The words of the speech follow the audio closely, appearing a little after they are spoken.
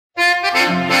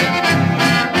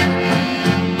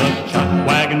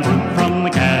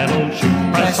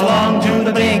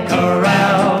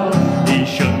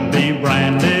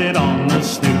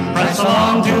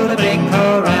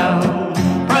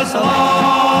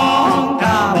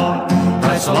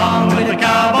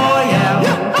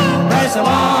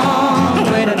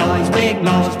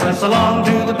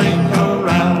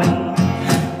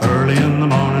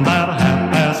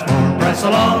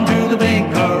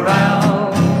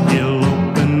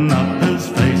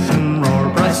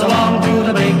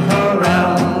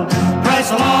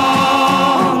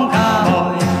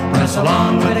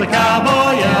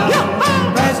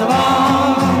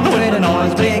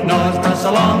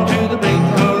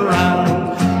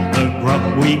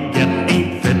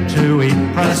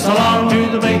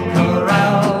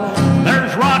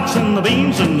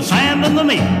follow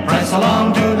me. Press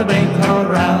along to the big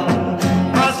corral.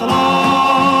 Press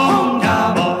along,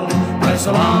 cowboy. Press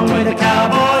along with the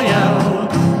cowboy yell.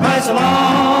 Press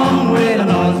along.